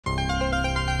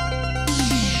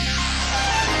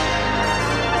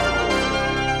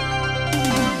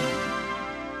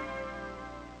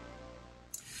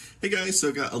Hey guys, so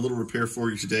I got a little repair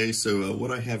for you today. So what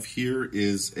I have here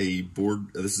is a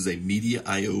board. This is a media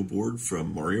I/O board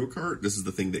from Mario Kart. This is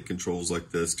the thing that controls like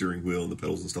the steering wheel and the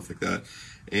pedals and stuff like that.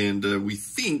 And we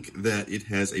think that it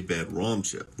has a bad ROM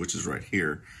chip, which is right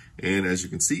here. And as you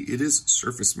can see, it is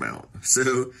surface mount.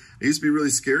 So I used to be really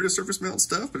scared of surface mount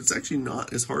stuff, but it's actually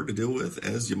not as hard to deal with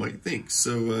as you might think.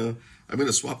 So I'm going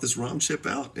to swap this ROM chip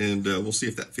out and we'll see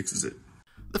if that fixes it.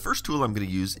 The first tool I'm going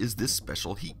to use is this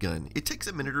special heat gun. It takes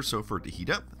a minute or so for it to heat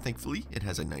up. Thankfully, it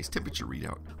has a nice temperature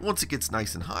readout. Once it gets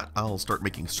nice and hot, I'll start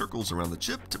making circles around the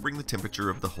chip to bring the temperature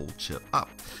of the whole chip up.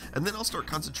 And then I'll start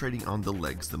concentrating on the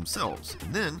legs themselves.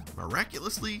 And then,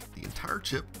 miraculously, the entire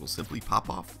chip will simply pop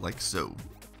off like so.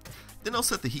 Then I'll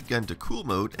set the heat gun to cool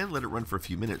mode and let it run for a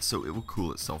few minutes so it will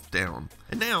cool itself down.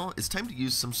 And now it's time to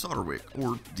use some solder wick,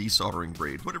 or desoldering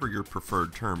braid, whatever your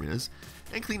preferred term is,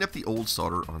 and clean up the old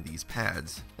solder on these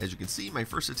pads. As you can see, my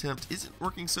first attempt isn't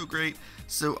working so great,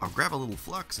 so I'll grab a little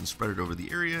flux and spread it over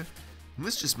the area, and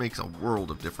this just makes a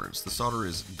world of difference. The solder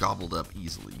is gobbled up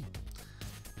easily.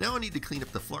 Now I need to clean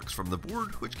up the flux from the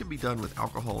board, which can be done with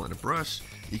alcohol and a brush.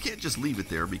 You can't just leave it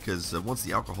there because once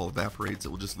the alcohol evaporates, it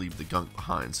will just leave the gunk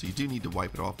behind, so you do need to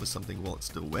wipe it off with something while it's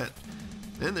still wet.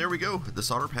 And there we go, the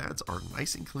solder pads are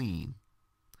nice and clean.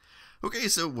 Okay,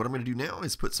 so what I'm going to do now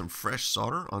is put some fresh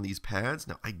solder on these pads.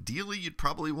 Now ideally you'd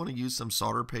probably want to use some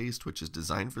solder paste, which is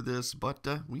designed for this, but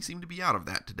we seem to be out of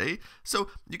that today. So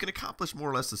you can accomplish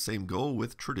more or less the same goal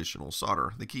with traditional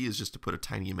solder. The key is just to put a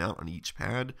tiny amount on each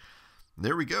pad.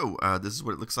 There we go. This is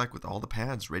what it looks like with all the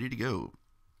pads ready to go.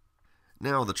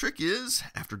 Now the trick is,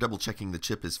 after double checking the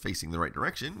chip is facing the right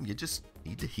direction, you just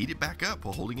need to heat it back up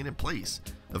while holding it in place.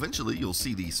 Eventually you'll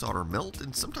see the solder melt,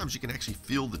 and sometimes you can actually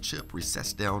feel the chip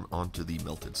recess down onto the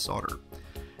melted solder.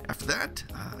 After that,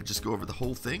 just go over the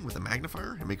whole thing with a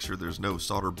magnifier and make sure there's no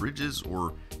solder bridges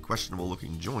or questionable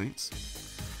looking joints.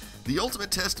 The ultimate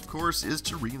test, of course, is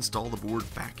to reinstall the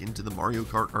board back into the Mario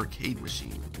Kart Arcade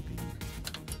machine.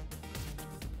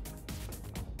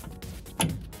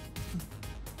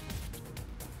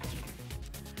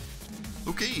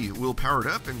 Okay, we'll power it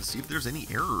up and see if there's any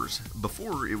errors.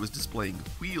 Before, it was displaying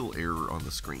wheel error on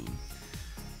the screen.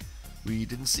 We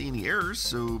didn't see any errors,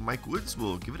 so Mike Woods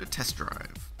will give it a test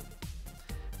drive.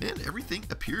 And everything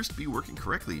appears to be working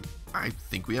correctly. I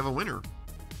think we have a winner.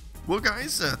 Well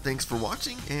guys, thanks for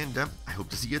watching, and I hope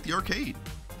to see you at the arcade.